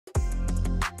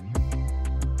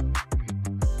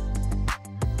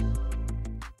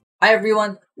Hi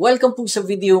everyone! Welcome po sa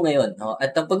video ngayon. No?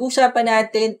 At ang pag-uusapan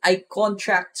natin ay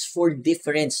contracts for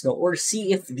difference, no? Or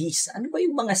CFDs. Ano ba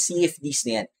yung mga CFDs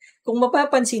na yan? Kung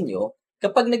mapapansin nyo,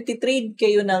 kapag nagtitrade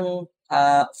kayo ng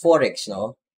Forex,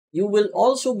 no? You will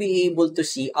also be able to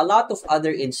see a lot of other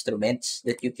instruments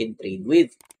that you can trade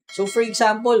with. So for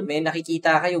example, may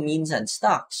nakikita kayo minsan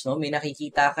stocks, no? May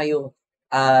nakikita kayo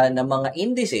ng mga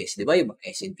indices, di ba? Yung mga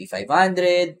S&P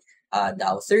 500,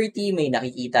 Dow 30, may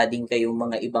nakikita din kayong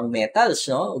mga ibang metals,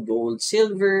 no? Gold,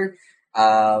 silver,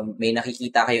 may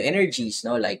nakikita kayo energies,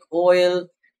 no? Like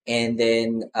oil, and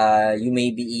then you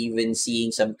may be even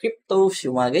seeing some cryptos,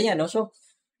 yung mga ganyan, no? So,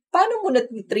 paano mo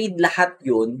na-trade lahat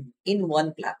yun in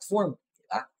one platform?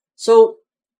 Diba? So,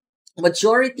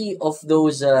 majority of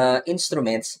those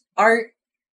instruments are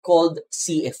called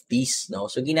CFDs,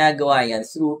 no? So, ginagawa yan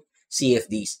through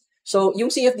CFDs. So, yung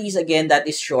CFDs, again, that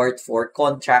is short for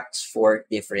contracts for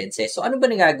differences. So, ano ba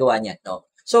nagagawa niyan, no?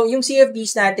 So, yung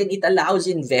CFDs natin, it allows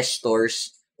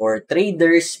investors or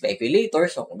traders,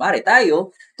 speculators, so kumari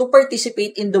tayo, to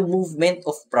participate in the movement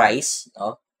of price,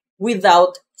 no?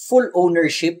 Without full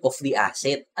ownership of the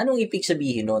asset. Anong ibig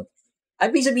sabihin nun?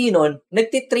 Ibig sabihin nun,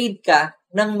 nagtitrade ka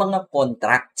ng mga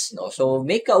contracts, no? So,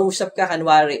 may kausap ka,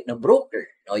 kanwari, na broker.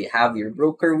 No? You have your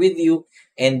broker with you,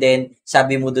 and then,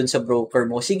 sabi mo dun sa broker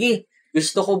mo, sige,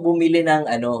 gusto ko bumili ng,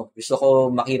 gusto ko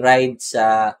makiride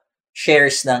sa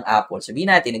shares ng Apple.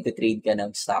 Sabihin natin, nagtitrade ka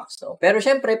ng stocks, no? Pero,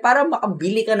 syempre, para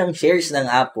makabili ka ng shares ng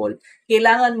Apple,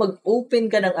 kailangan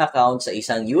mag-open ka ng account sa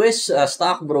isang US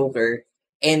stockbroker.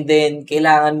 And then,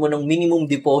 kailangan mo ng minimum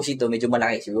deposito, medyo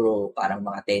malaki, siguro parang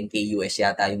mga 10K US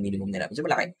yata yung minimum nila. Medyo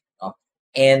malaki. No?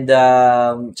 And,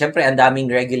 syempre, ang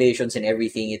daming regulations and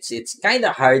everything. It's kind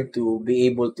of hard to be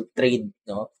able to trade,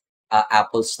 no,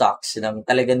 Apple stocks ng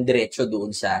talagang diretso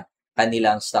doon sa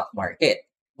kanilang stock market.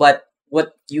 But,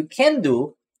 what you can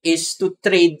do is to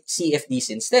trade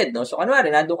CFDs instead. No? So, kanwari,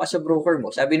 nandun ka sa broker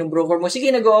mo. Sabi ng broker mo, sige,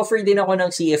 nag-offer din ako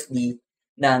ng CFD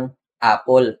ng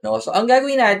Apple. No? So, ang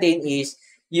gagawin natin is,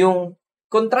 yung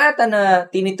kontrata na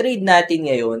tinitrade natin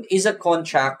ngayon is a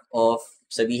contract of,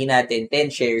 sabihin natin, 10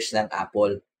 shares ng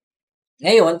Apple.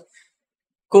 Ngayon,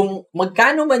 kung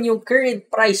magkano man yung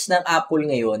current price ng Apple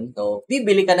ngayon, no,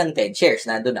 bibili ka ng 10 shares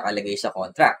na doon nakalagay sa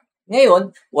contract.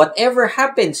 Ngayon, whatever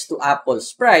happens to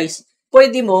Apple's price,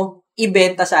 pwede mo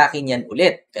ibenta sa akin yan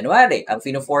ulit. Kunwari, ang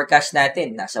fino-forecast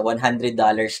natin, nasa $100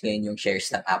 ngayon yung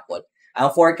shares ng Apple. Ang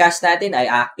forecast natin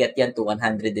ay aakyat yan to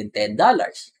 $110.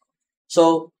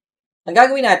 So, ang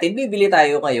gagawin natin, bibili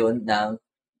tayo ngayon ng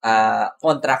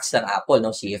contracts ng Apple, no?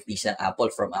 CFDs ng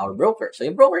Apple from our broker. So,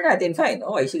 yung broker natin, fine.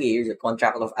 Okay, sige, here's a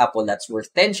contract of Apple that's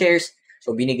worth 10 shares.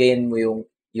 So, binigayan mo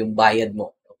yung bayad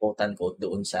mo, quote-unquote,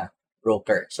 doon sa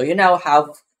broker. So, you now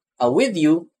have with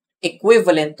you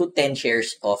equivalent to 10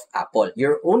 shares of Apple.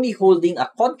 You're only holding a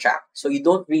contract, so you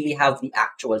don't really have the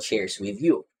actual shares with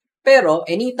you. Pero,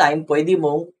 anytime, pwede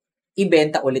mong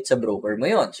ibenta ulit sa broker mo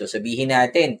yon. So, sabihin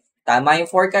natin, tama yung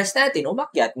forecast natin,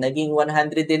 umakyat, naging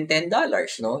 $110,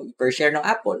 no, per share ng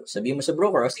Apple. Sabihin mo sa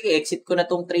broker, sige, exit ko na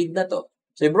tong trade na to.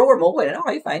 So, yung broker mo,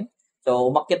 okay, fine.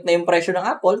 So, umakyat na yung presyo ng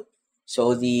Apple.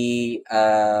 So, the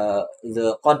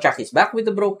contract is back with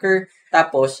the broker.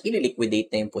 Tapos, ililiquidate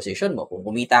na yung position mo. Kung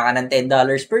kumita ka ng $10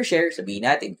 per share, sabihin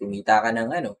natin, kumita ka ng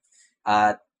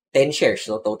 10 shares.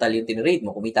 So, total yung tinrade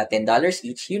mo. Kumita $10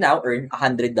 each, you now earn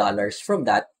 $100 from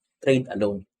that trade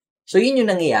alone. So, yun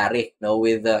yung nangyayari, no,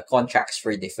 with contracts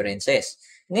for differences.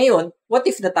 Ngayon, what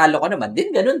if natalo ka naman?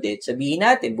 Din ganun din. Sabihin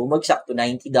natin, bumagsak to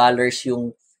 $90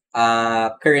 yung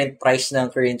current price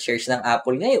ng current shares ng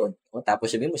Apple ngayon. O,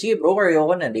 tapos sabihin mo, sige broker,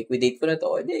 ayoko na, liquidate ko na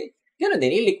to. Hindi, ganun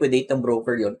din, i-liquidate ng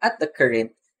broker yon at the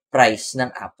current price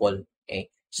ng Apple. Okay?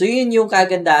 So, yun yung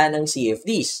kagandahan ng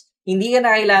CFDs. Hindi ka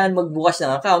na kailangan magbukas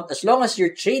ng account as long as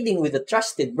you're trading with a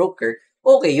trusted broker,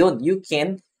 okay yun. You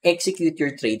can execute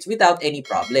your trades without any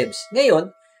problems.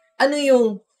 Ngayon, ano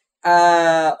yung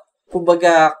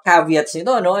kumbaga caveats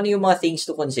nito, no? Ano yung mga things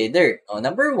to consider? No?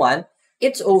 Number one,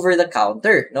 it's over the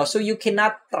counter, no? So you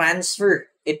cannot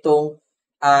transfer itong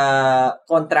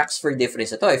contracts for difference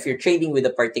ito. If you're trading with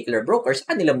a particular broker, sa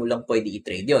kanila mo lang pwede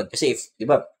i-trade yun. Kasi if, di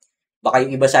ba, baka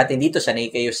yung iba sa atin dito, sanay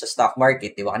kayo sa stock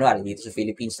market, di ba? Kanwari, dito sa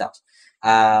Philippine stocks.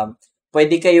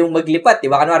 Pwede kayong maglipat,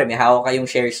 di ba? Kanwari, may hawak kayong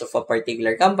shares of a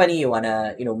particular company, you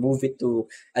wanna, move it to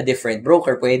a different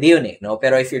broker, pwede yun eh, no?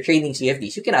 Pero if you're trading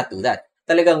CFDs, you cannot do that.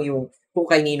 Talagang yung kung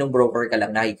kaninong broker ka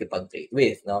lang nakikipag-trade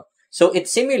with, no? So,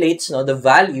 it simulates, no, the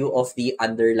value of the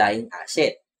underlying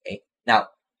asset, okay?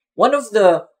 Now, one of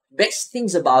the best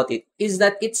things about it is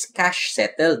that it's cash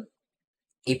settled.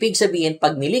 Ibig sabihin,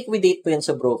 pag niliquidate mo yan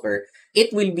sa broker,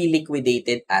 it will be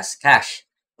liquidated as cash.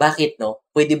 Bakit, no?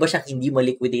 Pwede ba siyang hindi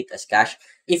ma-liquidate as cash?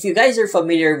 If you guys are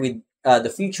familiar with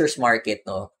the futures market,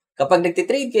 no? Kapag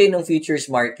nagtitrade kayo ng futures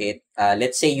market,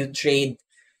 let's say you trade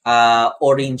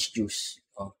orange juice.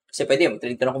 No? Kasi pwede,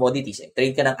 trade ka ng commodities.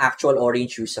 Trade ka ng actual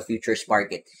orange juice sa futures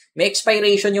market. May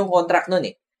expiration yung contract nun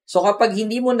eh. So kapag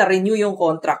hindi mo na-renew yung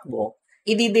contract mo,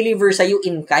 i-deliver sa'yo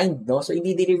in kind, no? So,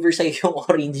 i-deliver sa'yo yung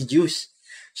orange juice.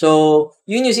 So,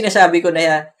 yun yung sinasabi ko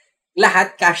na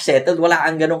lahat cash settled, wala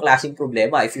kang ganong klaseng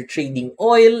problema. If you're trading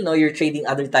oil, no, you're trading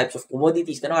other types of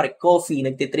commodities, kunwari coffee,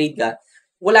 nagtitrade ka,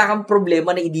 wala kang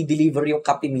problema na i-deliver yung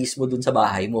kape mismo dun sa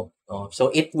bahay mo. No? So,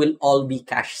 it will all be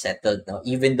cash settled, no?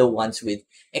 Even the ones with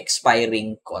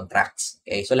expiring contracts.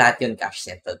 Okay? So, lahat yun cash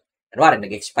settled. Kunwari,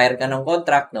 nag-expire ka ng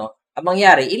contract, no? Ang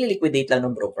mangyari, i-liquidate lang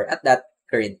ng broker at that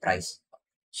current price.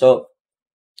 So,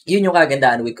 yun yung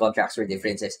kagandahan with contracts for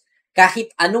differences.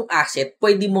 Kahit anong asset,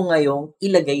 pwede mo ngayong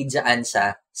ilagay dyan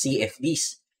sa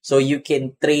CFDs. So, you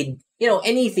can trade,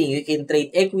 anything. You can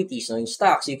trade equities, no, yung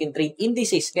stocks. You can trade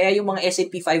indices. Kaya yung mga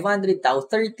S&P 500, Dow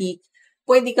 30,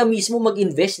 pwede ka mismo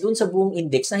mag-invest dun sa buong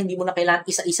index na hindi mo na kailangan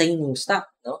isa-isahin yung stock,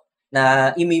 no?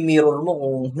 Na imi-mirror mo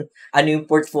kung ano yung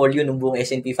portfolio ng buong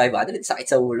S&P 500. Sakit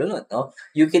sa ulo nun, no?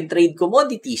 You can trade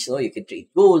commodities, no? You can trade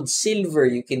gold, silver,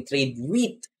 you can trade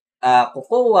wheat,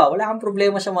 cocoa, wala kang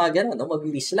problema sa mga ganun, no?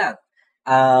 Mabilis lang.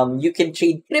 You can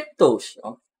trade cryptos,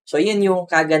 no? So, yun yung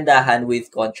kagandahan with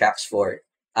contracts for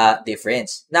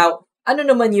difference. Now, ano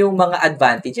naman yung mga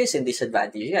advantages and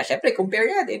disadvantages? Yeah, syempre, compare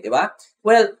natin, di ba?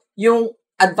 Well, yung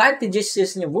advantages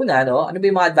nyo muna, no? Ano ba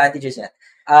yung mga advantages niya?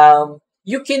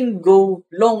 You can go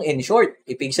long and short.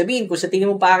 Ibig sabihin, kung sa tingin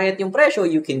mo paakyat yung presyo,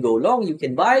 you can go long, you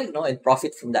can buy, no, and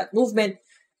profit from that movement.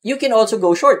 You can also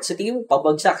go short. Sa tingin mo,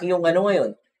 pabagsak yung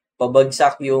ngayon,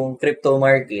 pabagsak yung crypto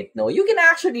market, no, you can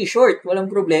actually short. Walang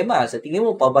problema. Sa tingin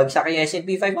mo, pabagsak yung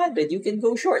S&P 500, you can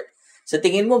go short. Sa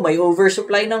tingin mo, may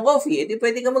oversupply ng coffee, edi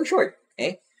pwede ka mag-short.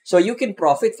 Okay? So, you can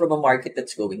profit from a market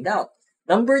that's going down.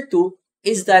 Number 2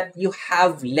 is that you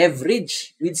have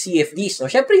leverage with CFDs. No?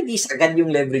 Syempre, hindi sagad yung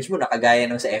leverage mo, nakagaya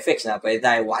ng sa FX na pwede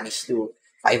tayo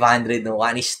 1:500, no?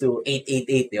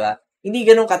 1:888, di ba? Hindi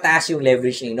ganun kataas yung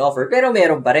leverage na in-offer, pero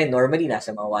meron pa rin. Normally,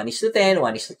 nasa mga 1:10,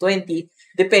 1:20.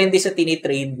 Depende sa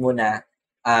tinitrade mo na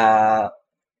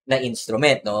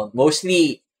instrument, no?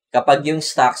 Mostly, kapag yung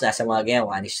stocks nasa mga ganyan,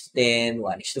 1:10,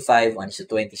 1:5,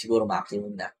 1:20, siguro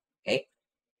maximum na. Okay?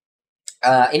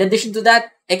 In addition to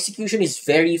that, execution is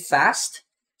very fast.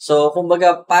 So,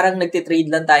 kumbaga, parang nagtitrade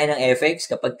lang tayo ng FX.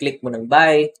 Kapag click mo ng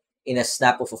buy, in a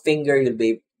snap of a finger, you'll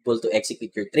be able to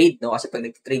execute your trade, no? Kasi pag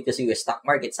nag-trade kasi yung stock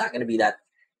market, it's not gonna be that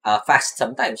fast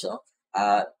sometimes, no?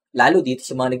 Lalo dito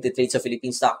sa mga nag-trade sa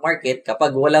Philippine stock market,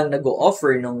 kapag walang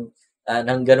nag-o-offer ng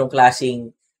ganong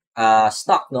klaseng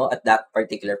stock, no, at that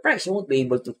particular price, you won't be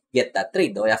able to get that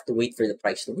trade, no? You have to wait for the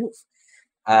price to move.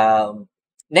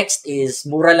 Next is,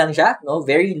 mura lang siya, no?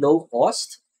 Very low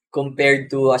cost compared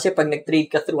to, kasi pag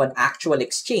nag-trade ka through an actual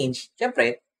exchange,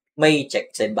 syempre, may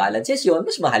checks and balances yun,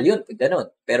 mas mahal yun pag ganun.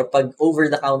 Pero pag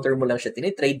over-the-counter mo lang siya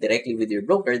tinitrade directly with your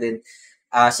broker, then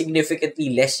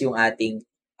significantly less yung ating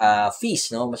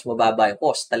fees, no? Mas mababa yung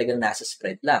cost. Talagang nasa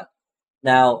spread lang.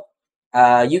 Now,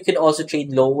 you can also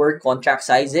trade lower contract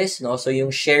sizes, no? So,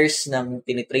 yung shares ng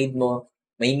tinitrade mo,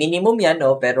 may minimum yan,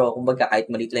 no? Pero kumbaga kahit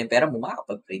maliit lang yung pera mo,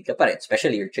 makakapag-trade ka pa rin.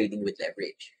 Especially you're trading with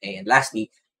leverage. And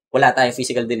lastly, wala tayong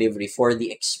physical delivery for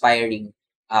the expiring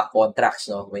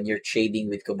contracts, no, when you're trading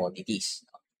with commodities.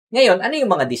 No? Ngayon, ano yung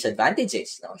mga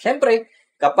disadvantages? No? Syempre,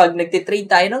 kapag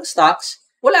nagtitrade tayo ng stocks,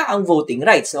 wala kang voting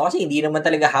rights, no? Kasi hindi naman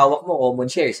talaga hawak mo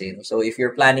common shares. Eh, no? So, if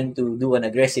you're planning to do an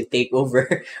aggressive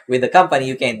takeover with the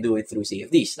company, you can't do it through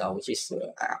CFDs, no? Which is,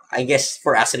 I guess,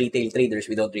 for us retail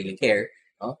traders, we don't really care.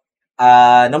 No?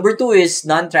 Number 2 is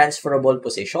non-transferable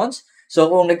positions. So,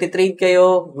 kung nagtitrade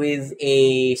kayo with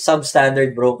a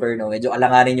substandard broker, no, medyo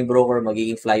alanganin yung broker,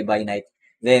 magiging fly-by-night,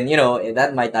 then,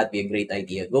 that might not be a great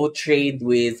idea. Go trade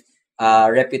with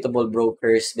reputable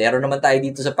brokers. Meron naman tayo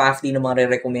dito sa PAFTI na mga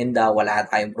re-recommenda. Wala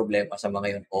tayong problema sa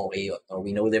mga yun. Okay yun. No?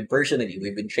 We know them personally.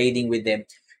 We've been trading with them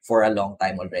for a long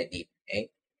time already.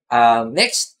 Okay?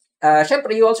 Next,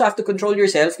 syempre, you also have to control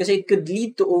yourself kasi it could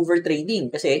lead to overtrading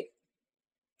kasi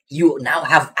you now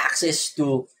have access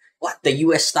to the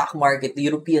US stock market, the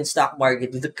European stock market,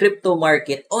 the crypto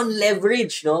market on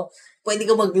leverage, no? Pwede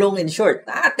ka mag-long and short.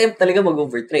 Na-attempt talaga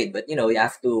mag-overtrade. But, you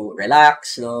have to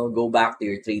relax, no? Go back to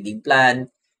your trading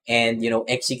plan and,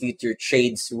 execute your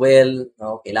trades well.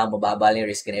 No? Kailangan mababa yung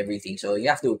risk and everything. So, you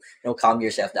have to, calm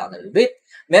yourself down a little bit.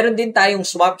 Meron din tayong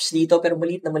swaps dito, pero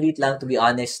maliit na maliit lang, to be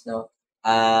honest, no?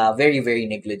 Very, very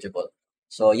negligible.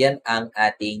 So, yan ang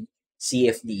ating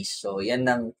CFDs. So, yan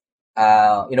ang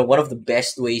one of the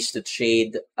best ways to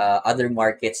trade other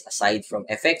markets aside from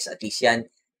FX. At least yan,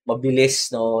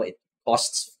 mabilis, no? It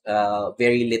costs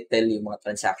very little yung mga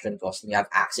transaction costs, and you have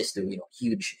access to,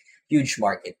 huge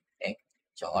market. Okay?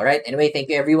 So, all right. Anyway, thank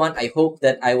you, everyone. I hope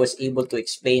that I was able to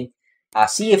explain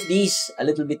CFDs a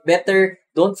little bit better.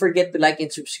 Don't forget to like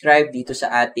and subscribe dito sa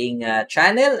ating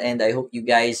channel, and I hope you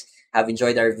guys have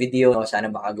enjoyed our video. Sana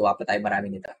makagawa pa tayo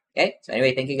marami nito. Okay? So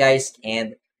anyway, thank you guys,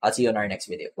 and I'll see you on our next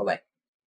video. Bye-bye.